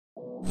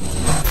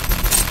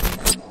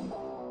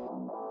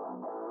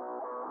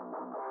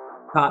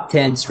Top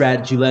 10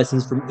 strategy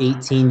lessons from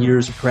 18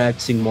 years of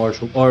practicing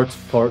martial arts,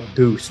 part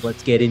two. So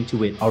let's get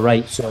into it. All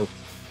right. So,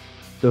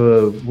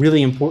 the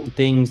really important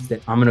things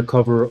that I'm going to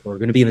cover are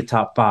going to be in the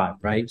top five,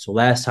 right? So,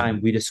 last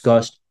time we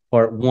discussed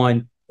part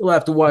one. You'll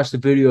have to watch the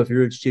video if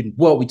you're interested in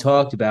what we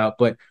talked about,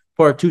 but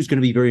part two is going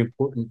to be very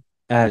important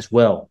as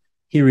well.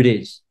 Here it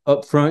is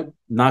up front.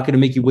 Not going to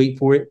make you wait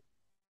for it.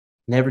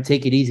 Never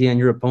take it easy on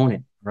your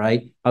opponent,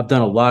 right? I've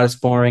done a lot of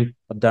sparring,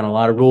 I've done a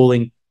lot of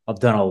rolling, I've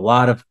done a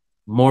lot of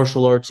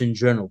martial arts in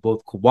general,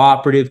 both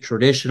cooperative,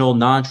 traditional,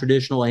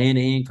 non-traditional,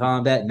 hand-to-hand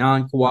combat,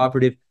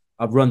 non-cooperative.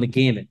 I've run the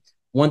gamut.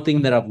 One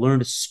thing that I've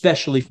learned,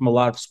 especially from a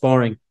lot of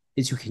sparring,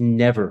 is you can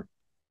never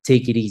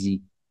take it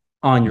easy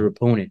on your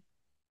opponent.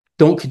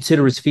 Don't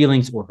consider his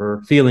feelings or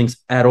her feelings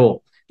at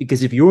all.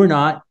 Because if you're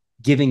not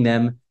giving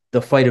them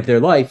the fight of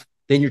their life,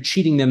 then you're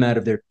cheating them out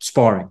of their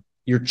sparring.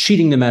 You're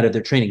cheating them out of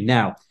their training.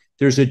 Now,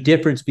 there's a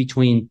difference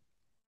between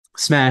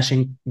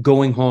smashing,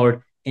 going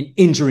hard, and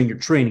injuring your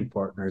training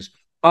partners.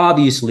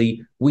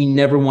 Obviously, we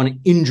never want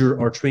to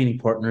injure our training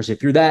partners.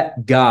 If you're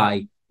that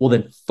guy, well,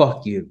 then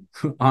fuck you,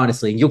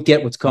 honestly, and you'll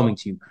get what's coming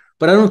to you.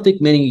 But I don't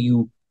think many of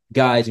you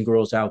guys and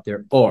girls out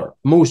there are.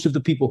 Most of the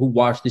people who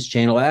watch this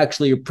channel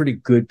actually are pretty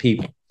good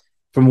people,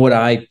 from what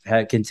I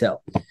can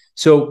tell.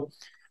 So,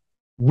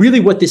 really,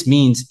 what this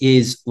means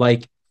is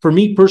like, for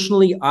me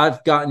personally,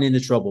 I've gotten into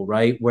trouble,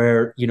 right?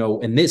 Where,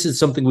 and this is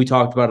something we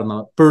talked about in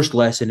the first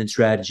lesson in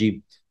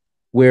strategy,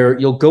 where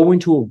you'll go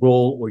into a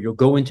role or you'll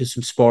go into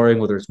some sparring,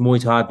 whether it's Muay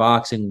Thai,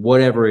 boxing,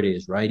 whatever it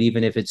is, right?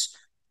 Even if it's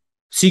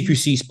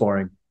CQC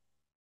sparring,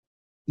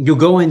 you'll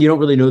go in, you don't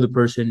really know the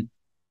person,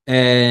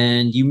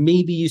 and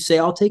you say,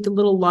 I'll take a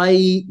little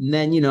light, and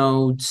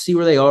then, see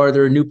where they are.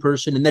 They're a new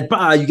person, and then,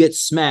 you get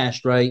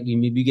smashed, right?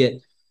 You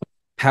get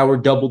power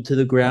doubled to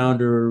the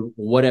ground or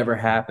whatever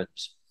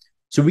happens.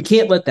 So we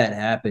can't let that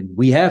happen.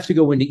 We have to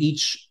go into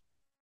each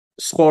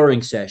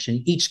sparring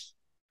session, each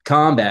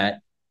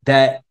combat,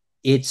 that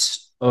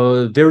it's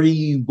a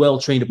very well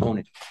trained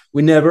opponent.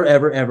 We never,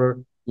 ever,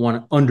 ever want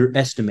to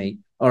underestimate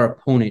our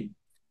opponent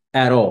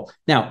at all.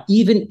 Now,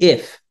 even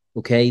if,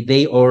 okay,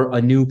 they are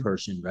a new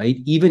person, right?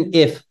 Even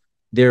if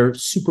they're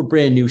super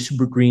brand new,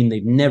 super green,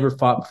 they've never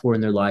fought before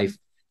in their life.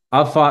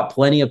 I've fought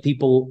plenty of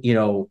people,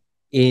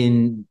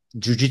 in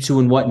jujitsu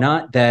and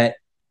whatnot, that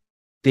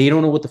they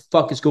don't know what the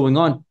fuck is going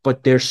on,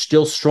 but they're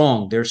still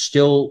strong.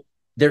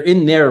 They're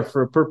in there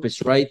for a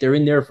purpose, right? They're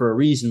in there for a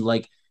reason.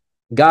 Like,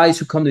 guys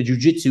who come to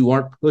jujitsu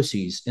aren't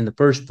pussies in the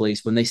first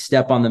place when they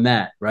step on the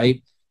mat,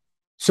 right?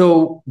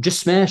 So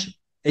just smash them.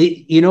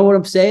 You know what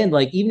I'm saying?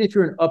 Like, even if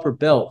you're an upper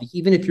belt,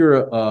 even if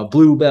you're a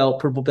blue belt,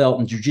 purple belt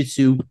in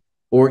jujitsu,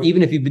 or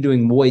even if you've been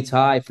doing Muay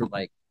Thai for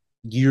like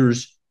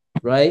years,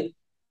 right?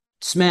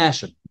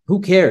 Smash them.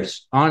 Who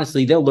cares?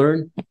 Honestly, they'll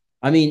learn.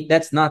 I mean,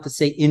 that's not to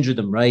say injure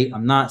them, right?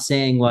 I'm not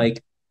saying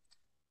like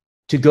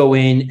to go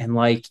in and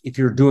like, if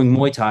you're doing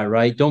Muay Thai,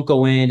 right? Don't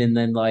go in and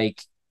then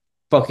like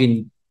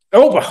fucking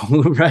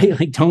elbow, right?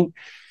 Like, don't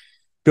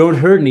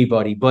hurt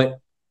anybody. But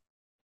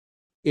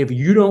if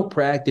you don't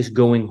practice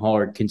going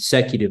hard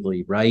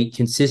consecutively, right?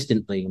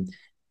 Consistently,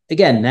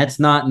 again, that's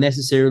not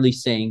necessarily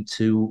saying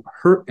to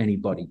hurt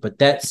anybody, but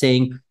that's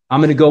saying I'm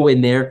going to go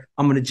in there,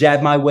 I'm going to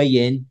jab my way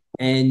in,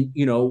 and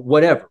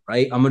whatever,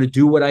 right? I'm going to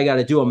do what I got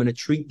to do. I'm going to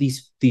treat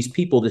these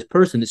people, this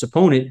person, this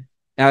opponent,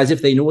 as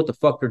if they know what the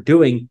fuck they're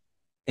doing,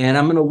 and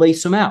I'm going to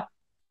lace them out,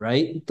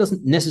 right? It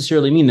doesn't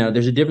necessarily mean that.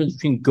 There's a difference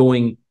between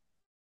going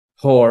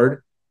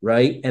hard,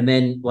 right, and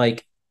then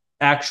like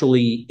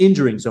actually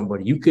injuring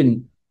somebody. You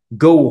can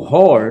go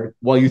hard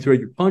while you throw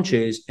your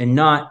punches and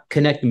not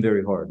connect them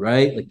very hard,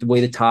 right? Like the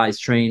way the Thais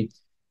train,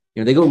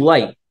 they go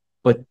light,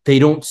 but they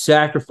don't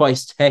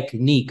sacrifice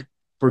technique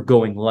for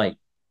going light.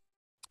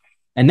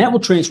 And that will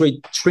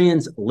translate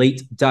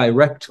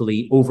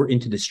directly over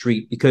into the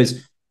street,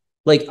 because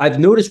like I've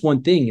noticed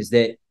one thing is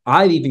that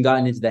I've even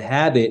gotten into the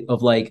habit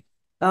of like,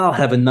 I'll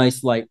have a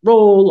nice light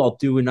roll, I'll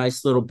do a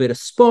nice little bit of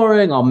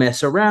sparring, I'll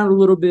mess around a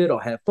little bit, I'll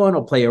have fun,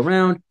 I'll play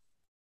around.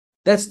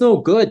 That's no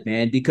good,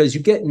 man, because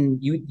you get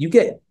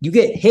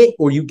hit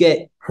or you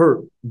get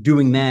hurt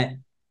doing that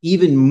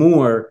even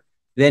more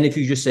than if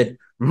you just said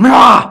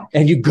Mah!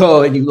 And you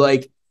go and you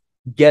like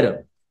get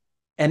them.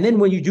 And then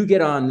when you do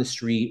get on the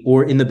street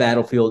or in the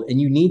battlefield and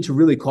you need to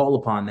really call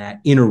upon that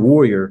inner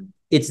warrior,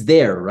 it's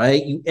there,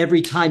 right?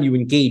 Every time you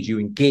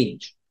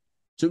engage.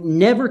 So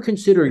never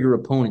consider your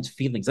opponent's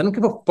feelings. I don't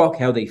give a fuck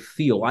how they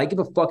feel. I give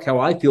a fuck how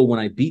I feel when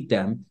I beat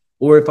them,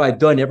 or if I've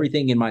done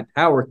everything in my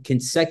power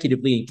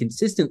consecutively and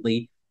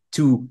consistently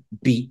to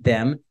beat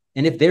them.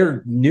 And if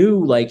they're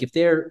new, like if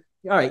they're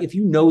all right, if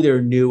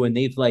they're new and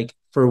they've like,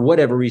 for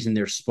whatever reason,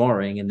 they're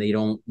sparring and they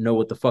don't know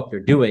what the fuck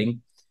they're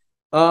doing,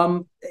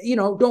 don't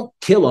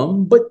kill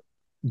them, but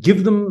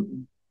give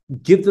them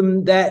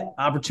that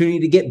opportunity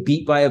to get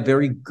beat by a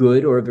very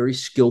good or a very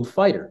skilled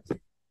fighter.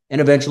 And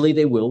eventually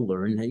they will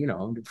learn,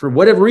 for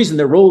whatever reason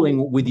they're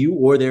rolling with you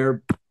or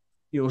they're,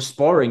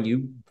 sparring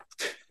you,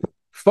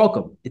 fuck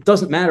them. It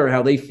doesn't matter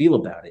how they feel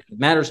about it. It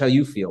matters how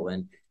you feel.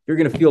 And you're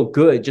going to feel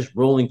good just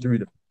rolling through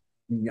them.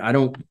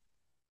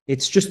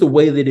 it's just the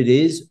way that it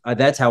is.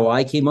 That's how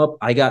I came up.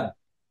 I got,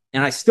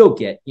 and I still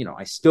get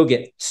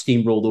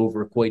steamrolled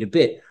over quite a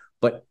bit.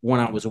 But when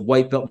I was a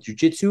white belt in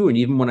jujitsu, and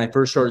even when I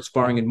first started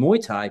sparring in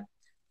Muay Thai,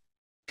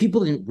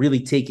 people didn't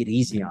really take it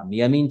easy on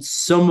me. I mean,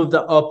 some of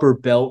the upper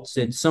belts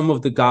and some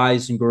of the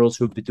guys and girls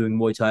who've been doing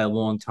Muay Thai a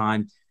long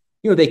time,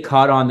 they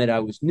caught on that I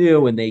was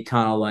new and they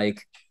kind of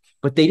like,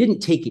 but they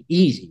didn't take it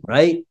easy,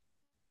 right?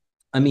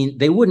 I mean,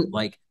 they wouldn't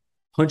like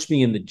punch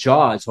me in the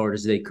jaw as hard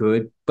as they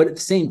could, but at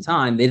the same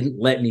time, they didn't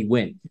let me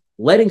win.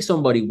 Letting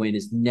somebody win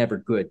is never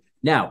good.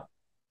 Now,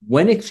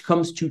 when it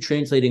comes to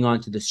translating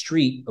onto the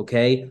street,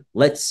 okay,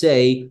 let's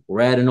say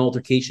we're at an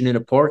altercation in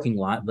a parking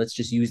lot. Let's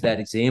just use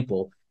that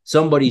example.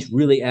 Somebody's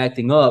really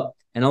acting up,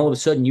 and all of a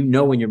sudden,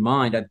 in your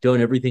mind, I've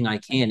done everything I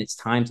can. It's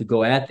time to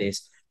go at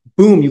this.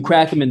 Boom, you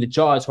crack them in the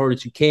jaw as hard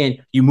as you can.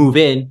 You move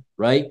in,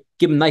 right?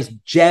 Give them a nice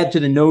jab to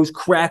the nose,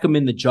 crack them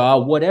in the jaw,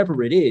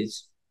 whatever it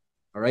is.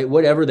 All right,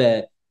 whatever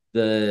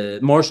the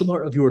martial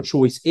art of your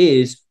choice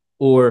is,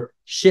 or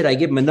shit, I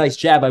give them a nice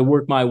jab, I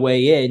work my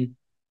way in,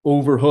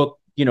 overhook,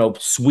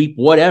 sweep,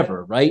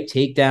 whatever, right?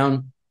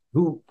 Takedown,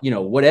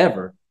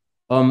 whatever.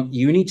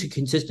 You need to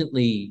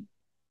consistently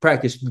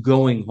practice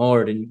going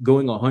hard and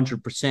going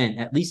 100%,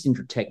 at least in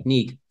your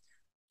technique,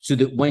 so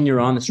that when you're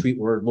on the street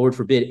or, Lord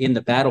forbid, in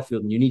the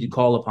battlefield and you need to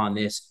call upon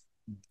this,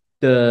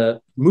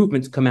 the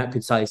movements come out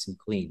concise and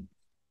clean.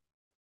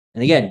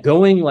 And again,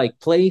 going like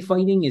play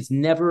fighting it's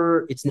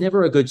never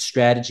a good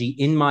strategy,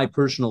 in my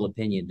personal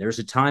opinion. There's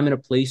a time and a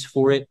place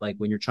for it. Like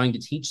when you're trying to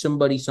teach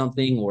somebody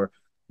something, or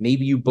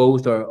maybe you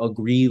both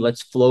agree,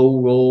 let's flow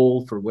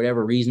roll for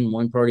whatever reason,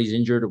 one party's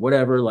injured or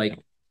whatever. Like,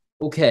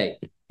 okay,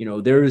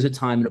 there is a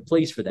time and a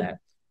place for that.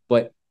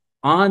 But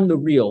on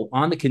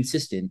the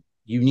consistent,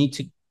 you need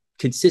to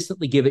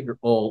consistently give it your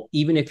all,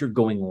 even if you're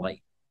going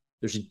light.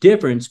 There's a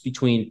difference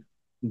between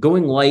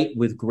going light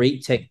with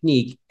great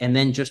technique and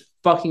then just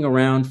fucking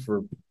around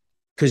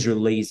because you're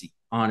lazy.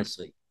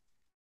 Honestly,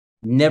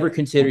 never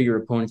consider your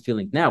opponent's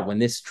feelings. Now, when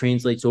this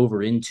translates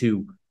over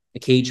into a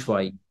cage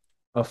fight,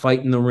 a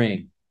fight in the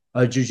ring,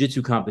 a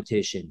jiu-jitsu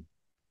competition,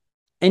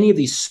 any of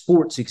these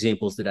sports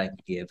examples that I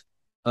could give,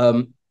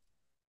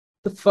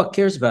 the fuck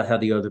cares about how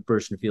the other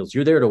person feels?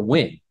 You're there to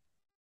win.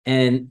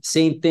 And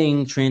same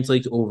thing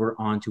translates over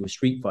onto a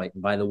street fight.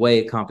 And by the way,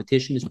 a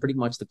competition is pretty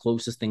much the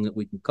closest thing that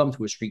we can come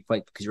to a street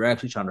fight, because you're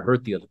actually trying to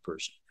hurt the other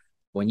person.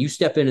 When you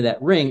step into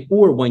that ring,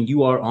 or when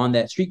you are on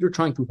that street, you're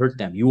trying to hurt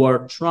them. You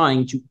are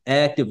trying to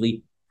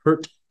actively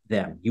hurt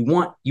them. You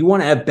want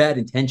to have bad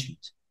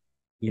intentions.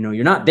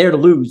 You're not there to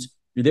lose.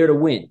 You're there to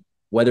win.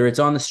 Whether it's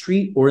on the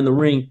street or in the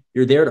ring,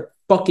 you're there to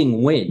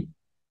fucking win.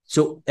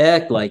 So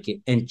act like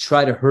it and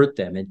try to hurt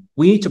them. And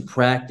we need to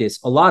practice.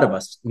 A lot of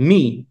us,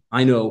 me,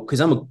 I know,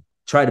 because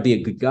try to be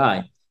a good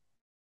guy.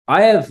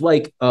 I have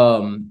I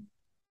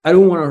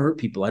don't want to hurt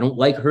people. I don't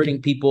like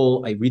hurting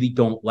people. I really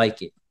don't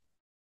like it.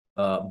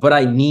 But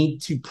I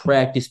need to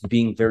practice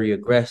being very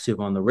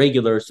aggressive on the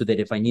regular, so that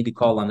if I need to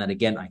call on that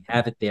again, I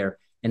have it there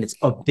and it's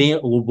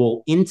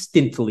available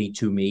instantly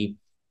to me.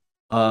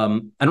 I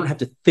don't have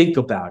to think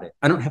about it.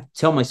 I don't have to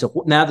tell myself,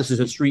 well, now this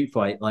is a street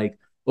fight. Like,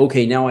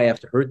 okay, now I have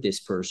to hurt this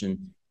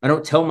person. I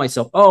don't tell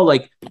myself, oh,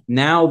 like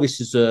now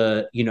this is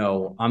I'm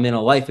in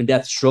a life and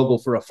death struggle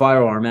for a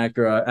firearm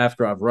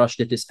after I've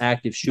rushed at this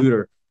active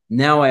shooter.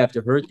 Now I have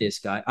to hurt this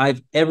guy.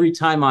 Every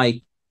time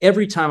I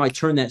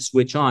turn that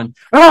switch on,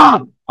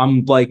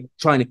 I'm like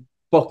trying to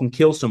fucking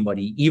kill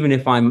somebody, even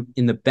if I'm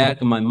in the back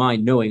of my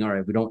mind knowing, all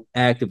right, we don't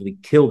actively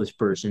kill this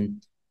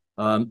person.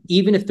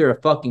 Even if they're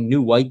a fucking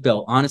new white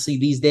belt, honestly,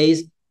 these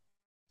days,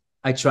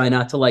 I try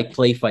not to like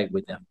play fight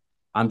with them.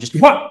 I'm just,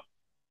 what?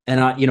 And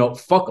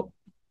fuck them.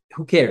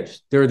 Who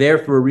cares? They're there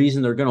for a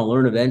reason. They're going to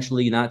learn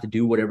eventually not to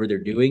do whatever they're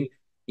doing,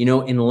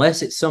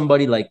 unless it's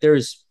somebody like,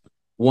 there's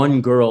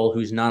one girl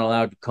who's not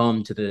allowed to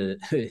come to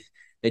the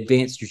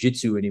advanced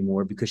jiu-jitsu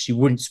anymore because she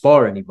wouldn't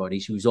spar anybody.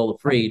 She was all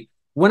afraid.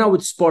 When I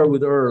would spar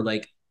with her,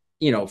 like,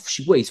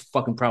 she weighs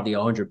fucking probably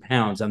 100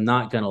 pounds. I'm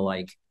not going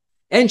to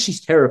and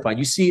she's terrified.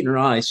 You see it in her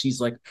eyes.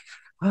 She's like,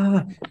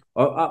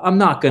 I'm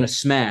not going to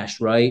smash,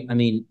 right? I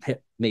mean,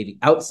 maybe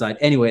outside.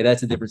 Anyway,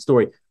 that's a different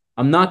story.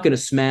 I'm not going to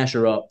smash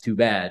her up too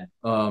bad.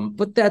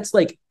 But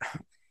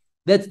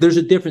there's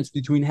a difference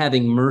between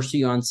having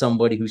mercy on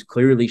somebody who's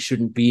clearly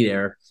shouldn't be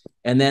there,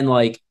 and then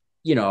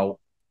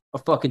a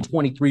fucking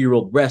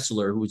 23-year-old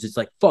wrestler who's just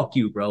like, fuck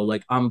you, bro.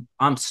 Like,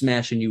 I'm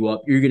smashing you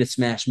up. You're going to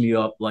smash me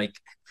up. Like,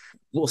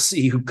 we'll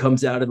see who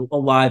comes out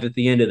alive at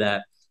the end of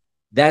that.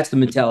 That's the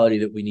mentality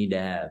that we need to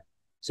have.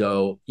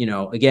 So,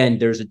 again,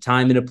 there's a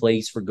time and a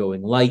place for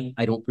going light.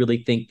 I don't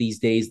really think these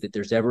days that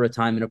there's ever a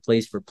time and a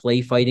place for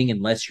play fighting,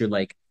 unless you're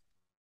like,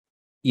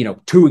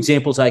 two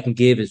examples I can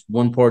give is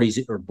one party's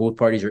or both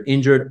parties are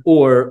injured,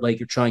 or like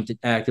you're trying to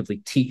actively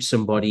teach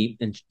somebody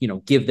and,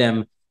 give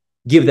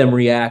them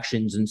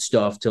reactions and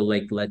stuff to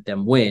like let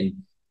them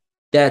win.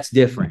 That's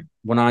different.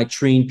 When I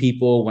train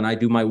people, when I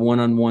do my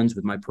one-on-ones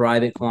with my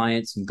private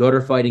clients and gutter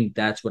fighting,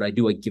 that's what I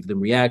do. I give them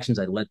reactions.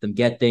 I let them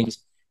get things.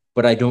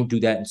 but I don't do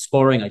that in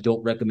sparring. I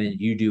don't recommend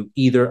you do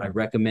either. I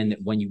recommend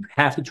that when you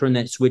have to turn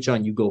that switch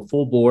on, you go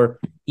full bore,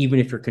 even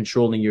if you're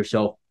controlling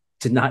yourself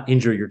to not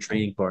injure your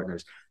training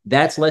partners.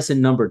 That's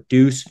lesson number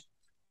deuce.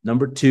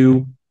 Number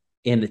two,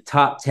 and the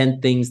top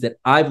 10 things that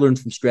I've learned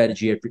from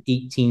strategy after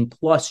 18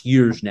 plus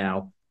years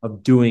now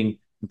of doing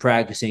and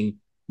practicing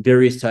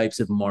various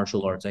types of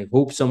martial arts. I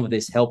hope some of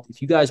this helped.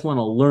 If you guys want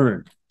to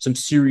learn some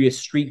serious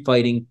street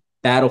fighting,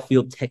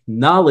 battlefield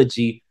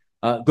technology,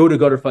 go to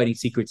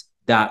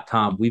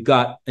gutterfightingsecrets.com. We've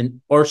got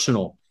an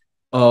arsenal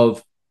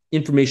of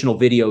informational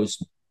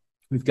videos.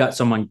 We've got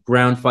some on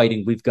ground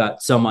fighting. We've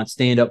got some on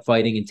stand-up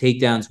fighting and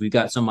takedowns. We've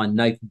got some on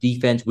knife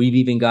defense. We've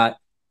even got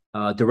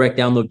direct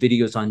download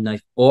videos on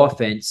knife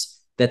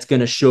offense that's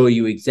going to show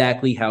you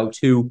exactly how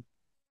to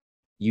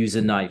use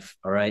a knife.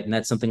 All right. And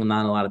that's something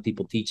not a lot of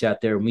people teach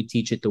out there. And we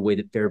teach it the way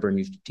that Fairburn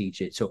used to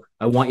teach it. So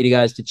I want you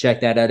guys to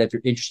check that out if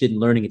you're interested in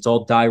learning. It's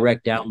all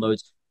direct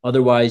downloads.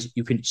 Otherwise,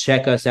 you can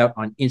check us out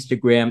on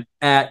Instagram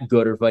at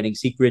Gutter Fighting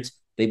Secrets.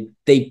 They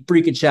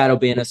freaking shadow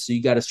ban us, so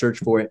you got to search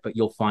for it, but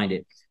you'll find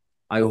it.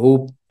 I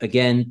hope,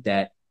 again,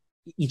 that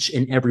each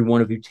and every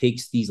one of you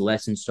takes these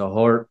lessons to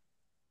heart.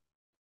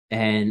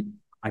 And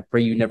I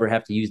pray you never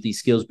have to use these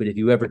skills, but if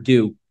you ever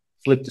do,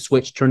 flip the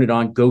switch, turn it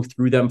on, go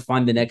through them,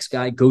 find the next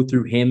guy, go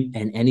through him,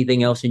 and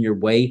anything else in your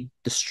way,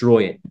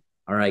 destroy it.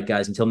 All right,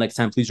 guys, until next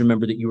time, please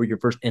remember that you are your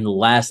first and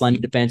last line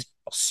of defense.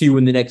 I'll see you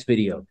in the next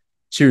video.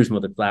 Cheers,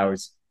 mother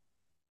flowers.